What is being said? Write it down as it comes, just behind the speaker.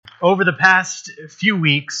Over the past few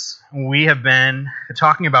weeks, we have been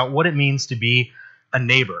talking about what it means to be a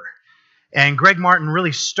neighbor. And Greg Martin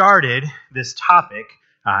really started this topic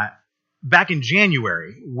back in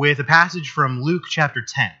January with a passage from Luke chapter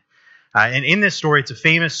 10. And in this story, it's a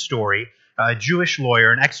famous story. A Jewish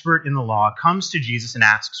lawyer, an expert in the law, comes to Jesus and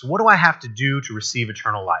asks, what do I have to do to receive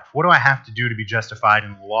eternal life? What do I have to do to be justified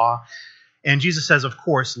in the law? And Jesus says, of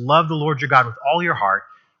course, love the Lord your God with all your heart,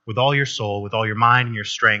 with all your soul, with all your mind and your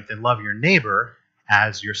strength, and love your neighbor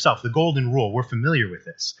as yourself. The golden rule, we're familiar with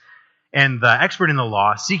this. And the expert in the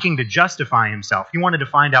law, seeking to justify himself, he wanted to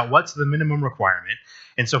find out what's the minimum requirement.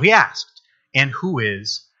 And so he asked, and who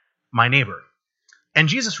is my neighbor? And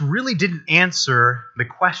Jesus really didn't answer the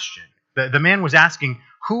question. The man was asking,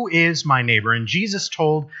 who is my neighbor? And Jesus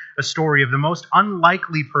told a story of the most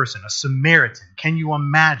unlikely person, a Samaritan. Can you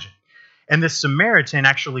imagine? And this Samaritan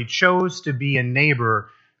actually chose to be a neighbor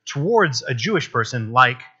towards a Jewish person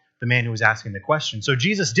like the man who was asking the question. So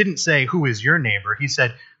Jesus didn't say, who is your neighbor? He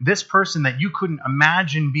said, this person that you couldn't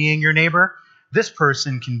imagine being your neighbor, this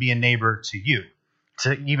person can be a neighbor to you,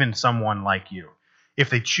 to even someone like you, if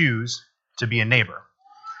they choose to be a neighbor.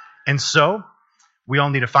 And so we all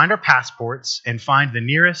need to find our passports and find the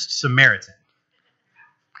nearest Samaritan.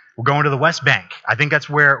 We're going to the West Bank. I think that's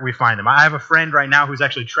where we find them. I have a friend right now who's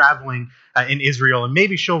actually traveling in Israel, and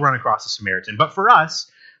maybe she'll run across a Samaritan. But for us,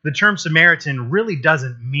 the term Samaritan really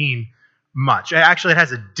doesn't mean much. Actually, it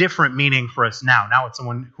has a different meaning for us now. Now it's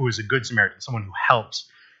someone who is a good Samaritan, someone who helps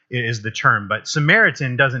is the term. But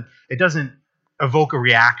Samaritan doesn't evoke a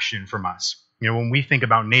reaction from us. You know, when we think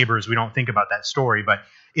about neighbors, we don't think about that story. But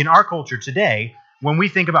in our culture today, when we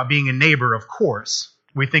think about being a neighbor, of course,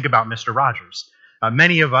 we think about Mr. Rogers.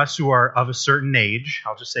 Many of us who are of a certain age,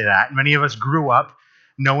 I'll just say that, many of us grew up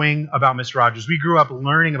knowing about Mr. Rogers. We grew up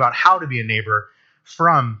learning about how to be a neighbor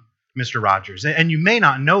from Mr. Rogers. And you may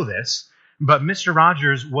not know this, but Mr.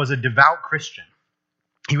 Rogers was a devout Christian.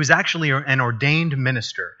 He was actually an ordained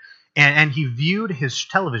minister, and he viewed his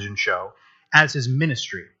television show as his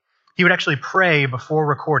ministry. He would actually pray before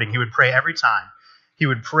recording. He would pray every time. He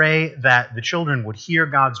would pray that the children would hear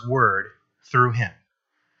God's word through him.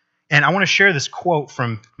 And I want to share this quote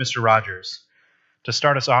from Mr. Rogers to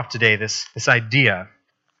start us off today, this idea.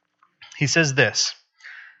 He says this,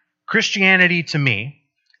 Christianity to me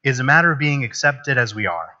is a matter of being accepted as we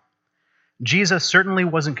are. Jesus certainly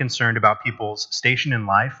wasn't concerned about people's station in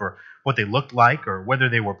life or what they looked like or whether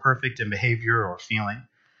they were perfect in behavior or feeling.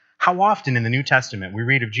 How often in the New Testament we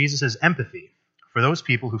read of Jesus' empathy for those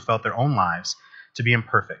people who felt their own lives to be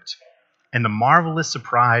imperfect, and the marvelous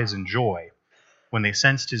surprise and joy when they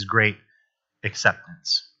sensed his great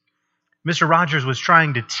acceptance. Mr. Rogers was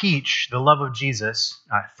trying to teach the love of Jesus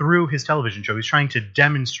through his television show. He was trying to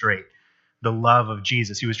demonstrate the love of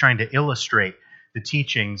Jesus. He was trying to illustrate the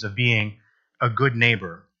teachings of being a good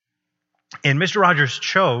neighbor. And Mr. Rogers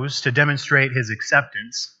chose to demonstrate his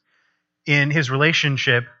acceptance in his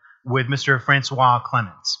relationship with Mr. Francois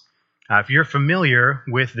Clemens. If you're familiar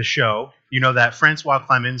with the show, you know that Francois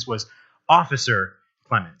Clemens was Officer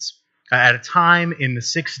Clemens. At a time in the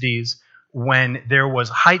 60s when there was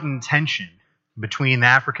heightened tension between the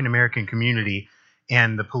African-American community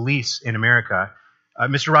and the police in America,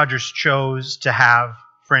 Mr. Rogers chose to have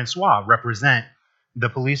Francois represent the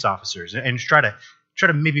police officers and try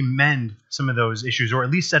to maybe mend some of those issues, or at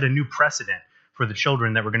least set a new precedent for the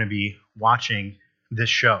children that were going to be watching this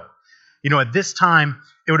show. You know, at this time,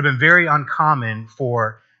 it would have been very uncommon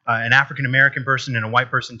for an African-American person and a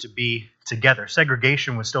white person to be together.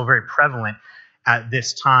 Segregation was still very prevalent at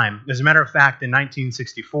this time. As a matter of fact, in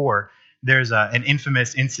 1964, there's an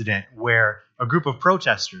infamous incident where a group of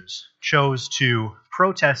protesters chose to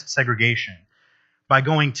protest segregation by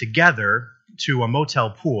going together to a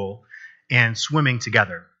motel pool and swimming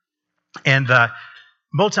together. And the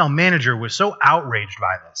motel manager was so outraged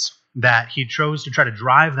by this that he chose to try to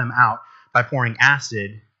drive them out by pouring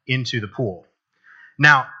acid into the pool.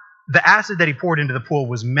 Now, the acid that he poured into the pool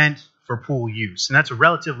was meant for pool use, and that's a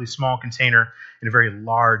relatively small container in a very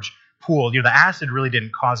large pool. You know, the acid really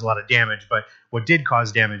didn't cause a lot of damage, but what did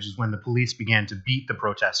cause damage is when the police began to beat the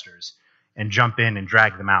protesters and jump in and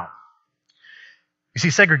drag them out. You see,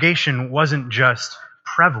 segregation wasn't just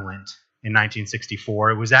prevalent in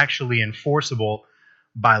 1964, it was actually enforceable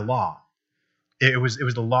by law. It was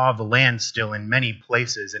the law of the land still in many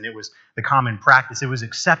places, and it was the common practice. It was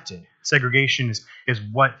accepted. Segregation is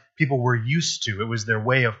what people were used to. It was their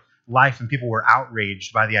way of life, and people were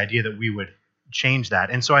outraged by the idea that we would change that.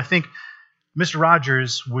 And so I think Mr.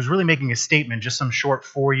 Rogers was really making a statement just some short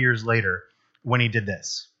 4 years later when he did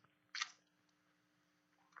this.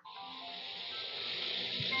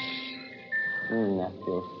 That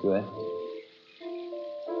feels good.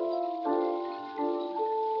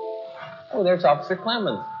 Oh, there's Officer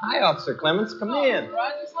Clemens. Hi, Officer Clemens. Come in.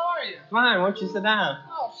 Rogers, how are you? Fine. Why don't you sit down?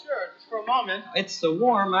 Oh, sure. Just for a moment. It's so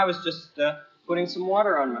warm. I was just putting some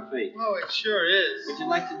water on my feet. Oh, it sure is. Would you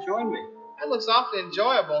like to join me? That looks awfully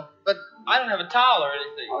enjoyable, but I don't have a towel or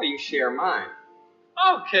anything. Oh, you share mine.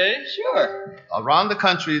 Okay, sure. Around the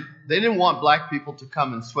country, they didn't want black people to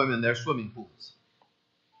come and swim in their swimming pools.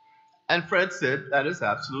 And Fred said that is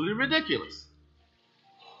absolutely ridiculous.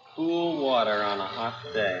 Cool water on a hot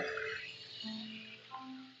day.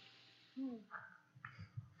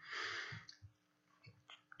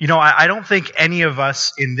 You know, I don't think any of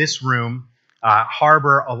us in this room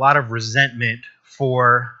harbor a lot of resentment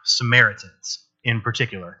for Samaritans in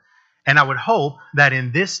particular. And I would hope that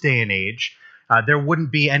in this day and age, there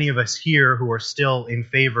wouldn't be any of us here who are still in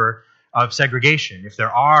favor of segregation. If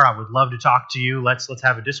there are, I would love to talk to you. Let's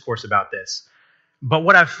have a discourse about this. But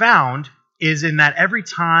what I've found is in that every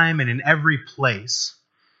time and in every place,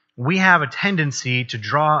 we have a tendency to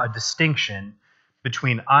draw a distinction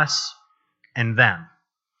between us and them.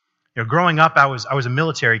 You know, growing up, I was a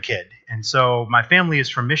military kid, and so my family is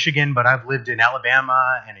from Michigan, but I've lived in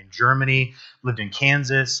Alabama and in Germany, lived in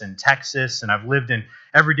Kansas and Texas, and I've lived in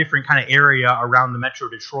every different kind of area around the Metro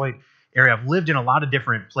Detroit area. I've lived in a lot of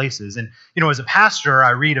different places, and you know, as a pastor,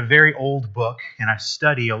 I read a very old book, and I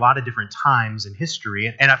study a lot of different times in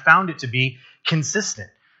history, and I found it to be consistent,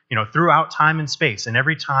 you know, throughout time and space, and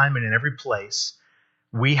every time and in every place,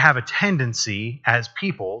 we have a tendency as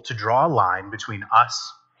people to draw a line between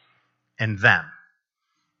us and them.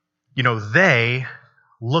 You know, they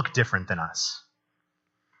look different than us.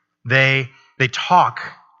 They talk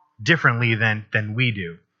differently than we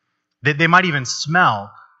do. They might even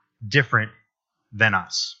smell different than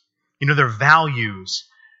us. You know, their values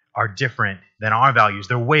are different than our values.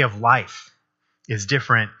 Their way of life is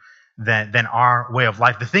different than our way of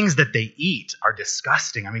life. The things that they eat are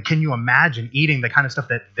disgusting. I mean, can you imagine eating the kind of stuff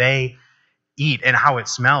that they eat and how it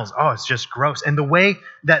smells? Oh, it's just gross. And the way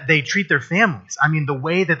that they treat their families. I mean, the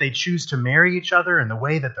way that they choose to marry each other and the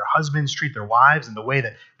way that their husbands treat their wives and the way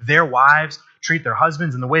that their wives treat their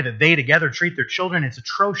husbands and the way that they together treat their children, it's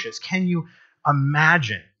atrocious. Can you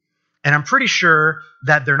imagine? And I'm pretty sure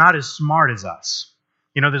that they're not as smart as us.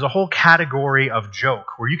 You know, there's a whole category of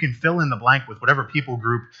joke where you can fill in the blank with whatever people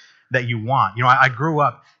group that you want. You know, I grew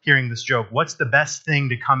up hearing this joke. What's the best thing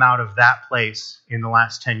to come out of that place in the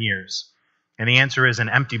last 10 years? And the answer is an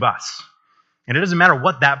empty bus. And it doesn't matter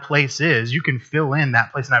what that place is, you can fill in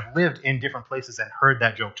that place. And I've lived in different places and heard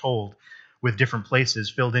that joke told with different places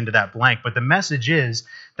filled into that blank. But the message is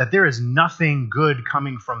that there is nothing good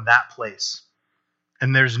coming from that place.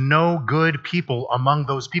 And there's no good people among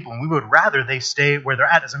those people. And we would rather they stay where they're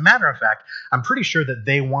at. As a matter of fact, I'm pretty sure that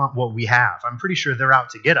they want what we have. I'm pretty sure they're out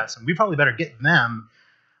to get us. And we probably better get them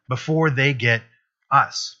before they get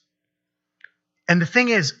us. And the thing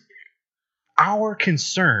is, our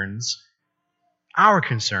concerns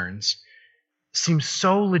seem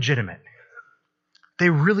so legitimate. They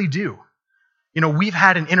really do. You know, we've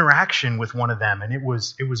had an interaction with one of them, and it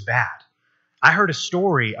was bad. I heard a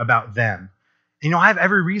story about them. You know, I have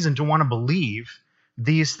every reason to want to believe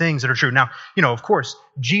these things that are true. Now, you know, of course,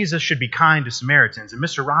 Jesus should be kind to Samaritans, and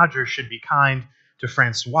Mr. Rogers should be kind to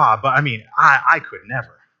Francois. But I mean, I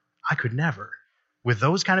could never. With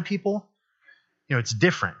those kind of people, you know, it's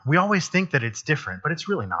different. We always think that it's different, but it's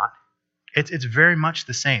really not. It's very much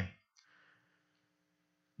the same.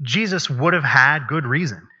 Jesus would have had good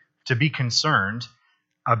reason to be concerned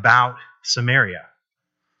about Samaria.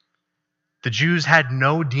 The Jews had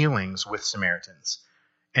no dealings with Samaritans.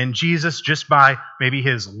 And Jesus, just by maybe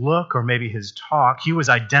his look or maybe his talk, he was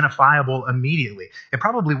identifiable immediately. It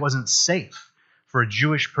probably wasn't safe for a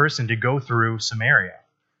Jewish person to go through Samaria.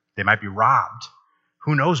 They might be robbed.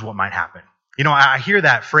 Who knows what might happen? You know, I hear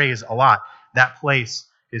that phrase a lot. That place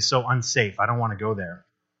is so unsafe. I don't want to go there.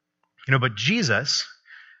 You know, but Jesus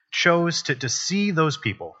chose to see those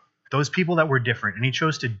people that were different, and he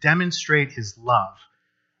chose to demonstrate his love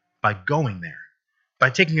by going there,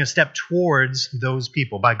 by taking a step towards those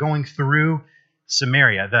people, by going through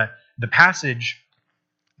Samaria. The passage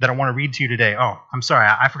that I want to read to you today, I'm sorry,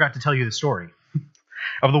 I forgot to tell you the story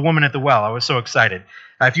of the woman at the well. I was so excited.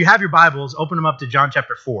 If you have your Bibles, open them up to John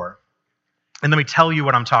chapter 4. And let me tell you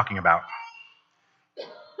what I'm talking about.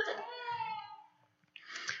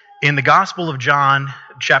 In the Gospel of John,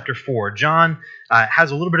 chapter 4, John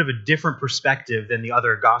has a little bit of a different perspective than the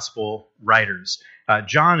other Gospel writers.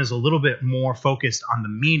 John is a little bit more focused on the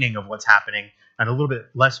meaning of what's happening and a little bit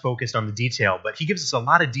less focused on the detail. But he gives us a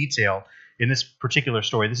lot of detail in this particular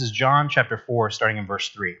story. This is John chapter 4, starting in verse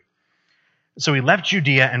 3. So he left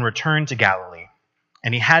Judea and returned to Galilee,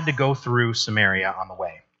 and he had to go through Samaria on the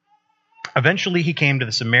way. Eventually he came to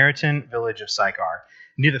the Samaritan village of Sychar,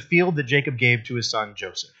 near the field that Jacob gave to his son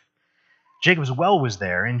Joseph. Jacob's well was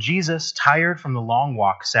there, and Jesus, tired from the long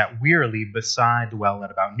walk, sat wearily beside the well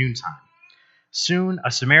at about noontime. Soon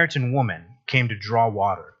a Samaritan woman came to draw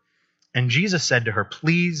water, and Jesus said to her,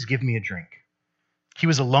 "Please give me a drink." He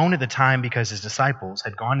was alone at the time because his disciples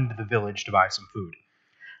had gone into the village to buy some food.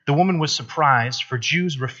 The woman was surprised, for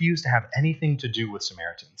Jews refused to have anything to do with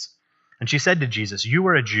Samaritans. And she said to Jesus, "You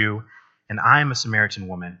are a Jew, and I am a Samaritan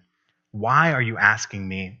woman. Why are you asking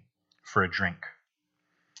me for a drink?"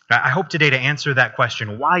 I hope today to answer that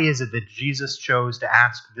question. Why is it that Jesus chose to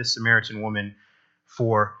ask this Samaritan woman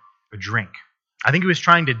for a drink? I think he was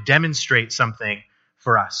trying to demonstrate something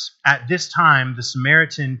for us. At this time, the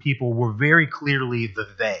Samaritan people were very clearly the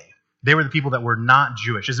they. They were the people that were not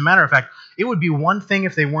Jewish. As a matter of fact, it would be one thing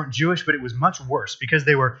if they weren't Jewish, but it was much worse because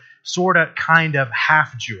they were sort of, kind of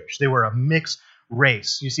half Jewish. They were a mixed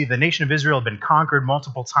race. You see, the nation of Israel had been conquered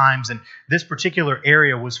multiple times, and this particular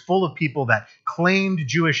area was full of people that claimed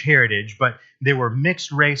Jewish heritage, but they were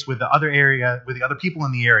mixed race with the other people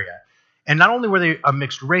in the area. And not only were they a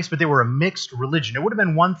mixed race, but they were a mixed religion. It would have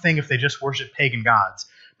been one thing if they just worshiped pagan gods,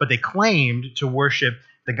 but they claimed to worship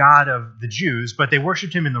the God of the Jews, but they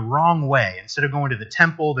worshiped him in the wrong way. Instead of going to the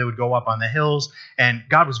temple, they would go up on the hills, and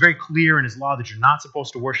God was very clear in his law that you're not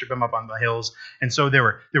supposed to worship him up on the hills. And so there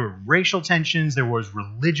were racial tensions, there was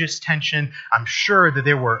religious tension. I'm sure that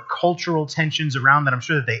there were cultural tensions around that. I'm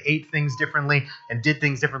sure that they ate things differently and did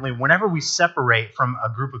things differently. Whenever we separate from a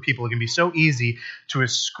group of people, it can be so easy to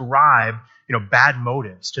ascribe, bad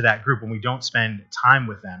motives to that group when we don't spend time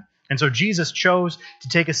with them. And so Jesus chose to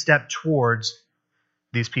take a step towards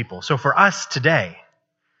these people. So for us today,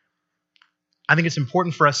 I think it's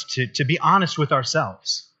important for us to be honest with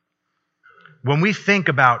ourselves. When we think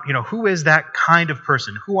about, who is that kind of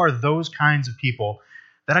person? Who are those kinds of people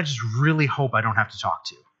that I just really hope I don't have to talk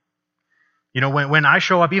to? When I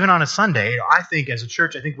show up, even on a Sunday, I think as a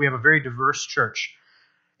church, I think we have a very diverse church.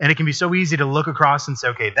 And it can be so easy to look across and say,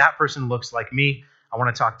 okay, that person looks like me. I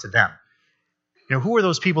want to talk to them. Who are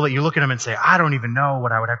those people that you look at them and say, I don't even know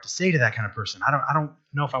what I would have to say to that kind of person. I don't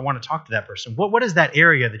know if I want to talk to that person. What is that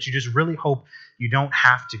area that you just really hope you don't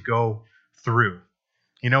have to go through?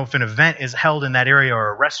 If an event is held in that area or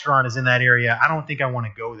a restaurant is in that area, I don't think I want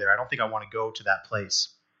to go there. I don't think I want to go to that place.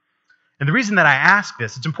 And the reason that I ask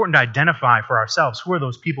this, it's important to identify for ourselves who are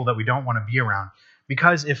those people that we don't want to be around.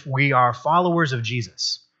 Because if we are followers of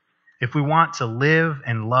Jesus, if we want to live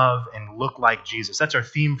and love and look like Jesus, that's our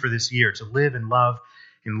theme for this year, to live and love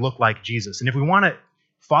and look like Jesus. And if we want to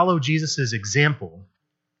follow Jesus' example,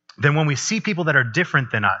 then when we see people that are different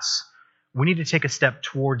than us, we need to take a step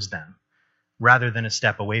towards them rather than a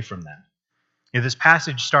step away from them. This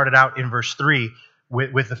passage started out in verse 3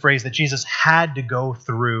 with the phrase that Jesus had to go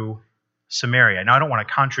through Samaria. Now, I don't want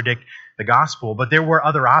to contradict the gospel, but there were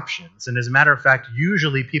other options. And as a matter of fact,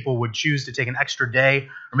 usually people would choose to take an extra day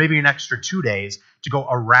or maybe an extra 2 days to go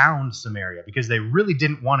around Samaria because they really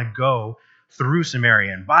didn't want to go through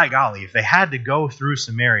Samaria. And by golly, if they had to go through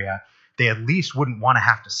Samaria, they at least wouldn't want to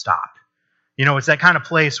have to stop. It's that kind of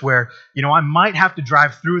place where, I might have to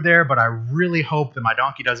drive through there, but I really hope that my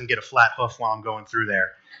donkey doesn't get a flat hoof while I'm going through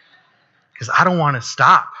there because I don't want to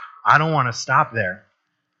stop. I don't want to stop there.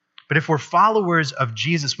 But if we're followers of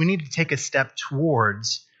Jesus, we need to take a step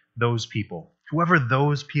towards those people, whoever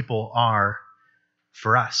those people are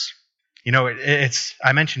for us.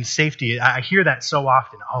 I mentioned safety. I hear that so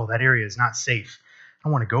often. Oh, that area is not safe. I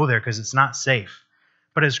don't want to go there because it's not safe.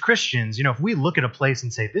 But as Christians, if we look at a place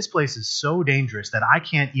and say, this place is so dangerous that I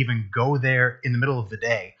can't even go there in the middle of the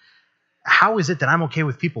day, how is it that I'm okay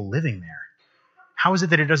with people living there? How is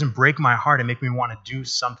it that it doesn't break my heart and make me want to do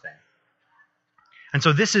something? And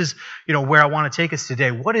so this is, where I want to take us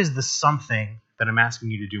today. What is the something that I'm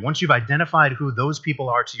asking you to do? Once you've identified who those people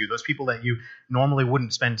are to you, those people that you normally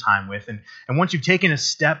wouldn't spend time with, and once you've taken a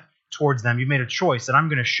step towards them, you've made a choice that I'm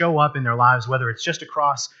going to show up in their lives, whether it's just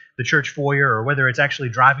across the church foyer or whether it's actually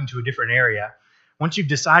driving to a different area. Once you've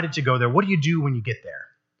decided to go there, what do you do when you get there?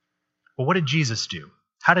 Well, what did Jesus do?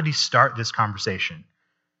 How did he start this conversation?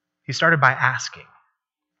 He started by asking.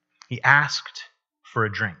 He asked for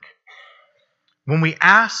a drink. When we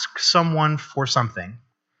ask someone for something,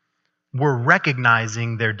 we're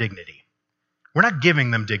recognizing their dignity. We're not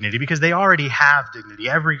giving them dignity because they already have dignity.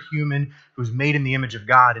 Every human who's made in the image of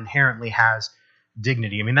God inherently has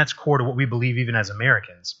dignity. that's core to what we believe even as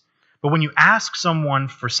Americans. But when you ask someone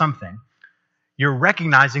for something, you're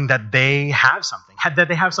recognizing that they have something, that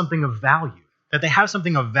they have something of value,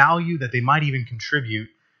 that they might even contribute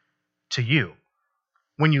to you.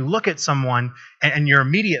 When you look at someone and your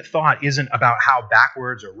immediate thought isn't about how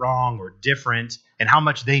backwards or wrong or different and how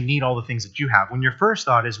much they need all the things that you have. When your first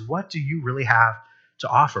thought is, what do you really have to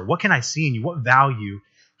offer? What can I see in you? What value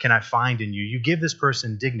can I find in you? You give this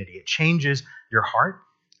person dignity. It changes your heart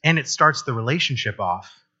and it starts the relationship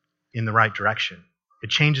off in the right direction.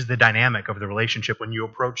 It changes the dynamic of the relationship when you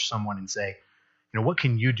approach someone and say, what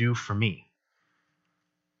can you do for me?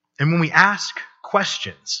 And when we ask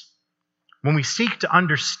questions, when we seek to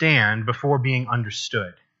understand before being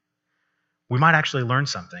understood, we might actually learn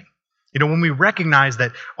something. When we recognize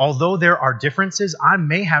that although there are differences, I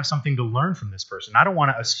may have something to learn from this person. I don't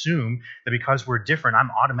want to assume that because we're different, I'm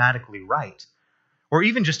automatically right. Or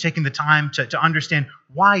even just taking the time to understand,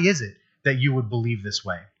 why is it that you would believe this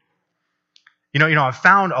way? I've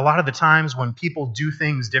found a lot of the times when people do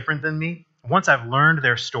things different than me, once I've learned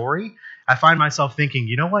their story, I find myself thinking,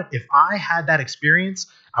 if I had that experience,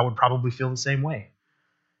 I would probably feel the same way.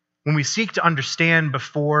 When we seek to understand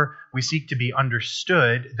before we seek to be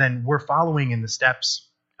understood, then we're following in the steps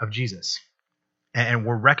of Jesus. And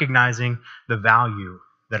we're recognizing the value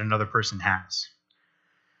that another person has.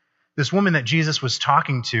 This woman that Jesus was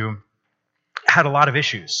talking to had a lot of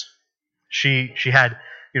issues. She had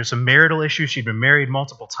some marital issues. She'd been married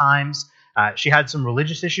multiple times. She had some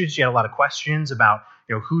religious issues. She had a lot of questions about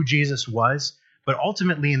who Jesus was. But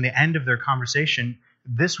ultimately, in the end of their conversation,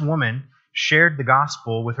 this woman shared the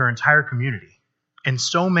gospel with her entire community. And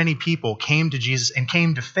so many people came to Jesus and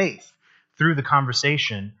came to faith through the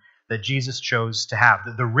conversation that Jesus chose to have.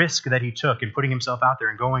 The risk that he took in putting himself out there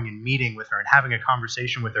and going and meeting with her and having a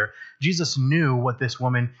conversation with her, Jesus knew what this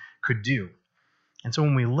woman could do. And so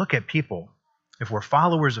when we look at people, if we're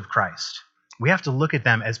followers of Christ, we have to look at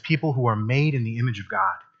them as people who are made in the image of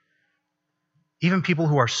God. Even people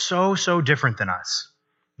who are so different than us,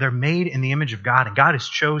 they're made in the image of God, and God has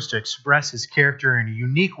chose to express his character in a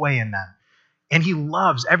unique way in them. And he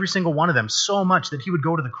loves every single one of them so much that he would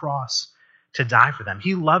go to the cross to die for them.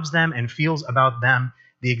 He loves them and feels about them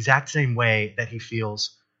the exact same way that he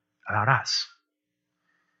feels about us.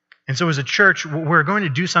 And so as a church, we're going to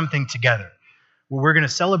do something together. We're going to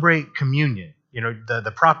celebrate communion.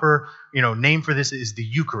 The proper, name for this is the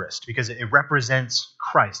Eucharist because it represents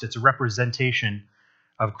Christ. It's a representation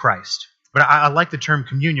of Christ. But I like the term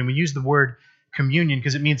communion. We use the word communion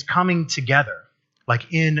because it means coming together,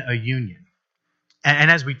 like in a union. And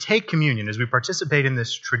as we take communion, as we participate in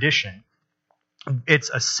this tradition, it's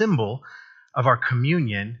a symbol of our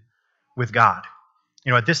communion with God.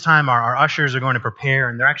 At this time, our ushers are going to prepare,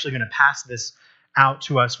 and they're actually going to pass this out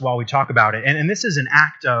to us while we talk about it. And this is an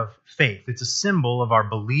act of faith. It's a symbol of our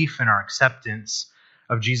belief and our acceptance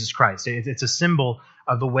of Jesus Christ. It's a symbol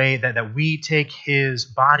of the way that we take his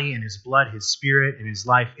body and his blood, his spirit and his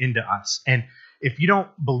life into us. And if you don't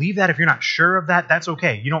believe that, if you're not sure of that, that's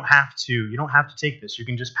okay. You don't have to take this. You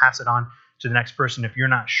can just pass it on to the next person if you're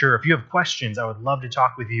not sure. If you have questions, I would love to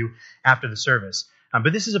talk with you after the service.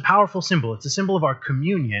 But this is a powerful symbol. It's a symbol of our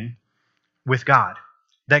communion with God.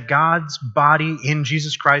 That God's body in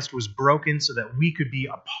Jesus Christ was broken so that we could be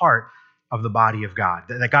a part of the body of God.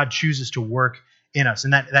 That God chooses to work in us.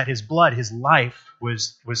 And that his blood, his life,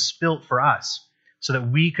 was spilt for us so that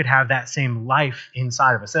we could have that same life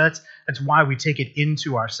inside of us. So that's why we take it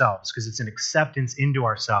into ourselves, because it's an acceptance into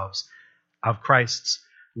ourselves of Christ's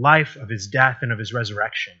life, of his death, and of his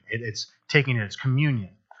resurrection. It's taking it as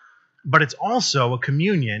communion. But it's also a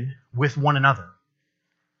communion with one another.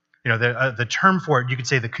 The term for it, you could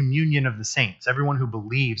say the communion of the saints, everyone who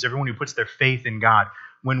believes, everyone who puts their faith in God.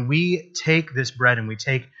 When we take this bread and we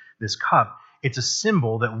take this cup, it's a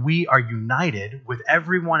symbol that we are united with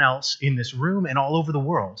everyone else in this room and all over the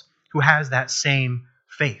world who has that same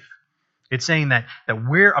faith. It's saying that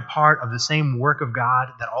we're a part of the same work of God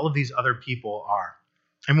that all of these other people are.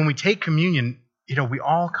 And when we take communion, we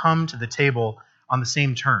all come to the table on the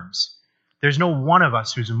same terms. There's no one of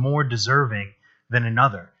us who's more deserving than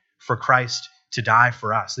another for Christ to die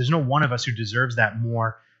for us. There's no one of us who deserves that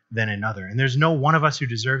more than another. And there's no one of us who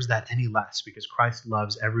deserves that any less, because Christ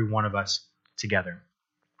loves every one of us together.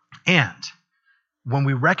 And when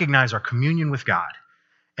we recognize our communion with God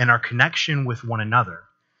and our connection with one another,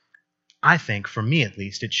 I think, for me at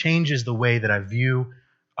least, it changes the way that I view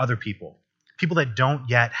other people that don't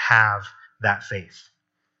yet have that faith.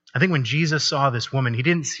 I think when Jesus saw this woman, he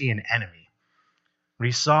didn't see an enemy. When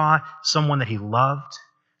he saw someone that he loved,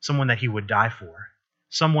 someone that he would die for,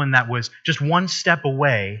 someone that was just one step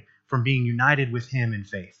away from being united with him in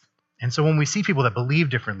faith. And so when we see people that believe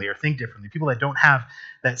differently or think differently, people that don't have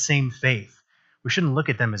that same faith, we shouldn't look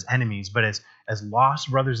at them as enemies, but as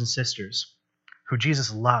lost brothers and sisters who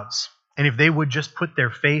Jesus loves And if they would just put their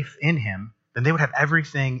faith in him, then they would have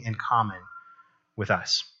everything in common with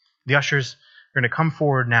us. The ushers are going to come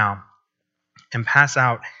forward now and pass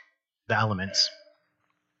out the elements.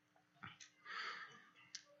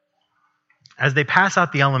 As they pass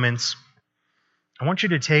out the elements, I want you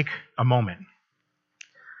to take a moment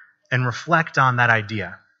and reflect on that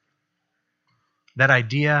idea. That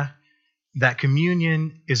idea that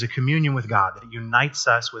communion is a communion with God, that it unites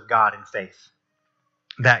us with God in faith.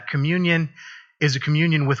 That communion is a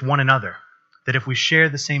communion with one another. That if we share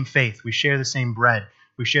the same faith, we share the same bread,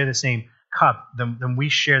 we share the same cup, then we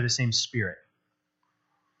share the same Spirit.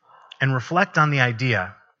 And reflect on the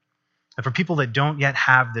idea that for people that don't yet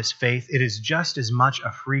have this faith, it is just as much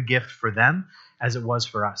a free gift for them as it was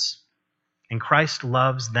for us. And Christ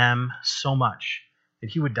loves them so much that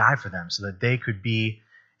he would die for them so that they could be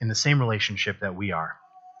in the same relationship that we are.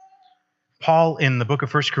 Paul, in the book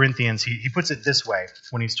of 1 Corinthians, he puts it this way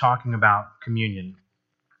when he's talking about communion.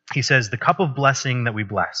 He says, the cup of blessing that we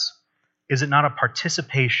bless, is it not a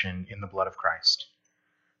participation in the blood of Christ?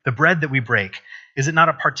 The bread that we break, is it not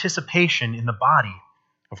a participation in the body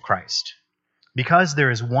of Christ? Because there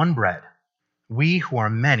is one bread, we who are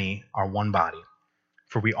many are one body,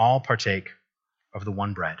 for we all partake of the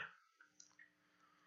one bread.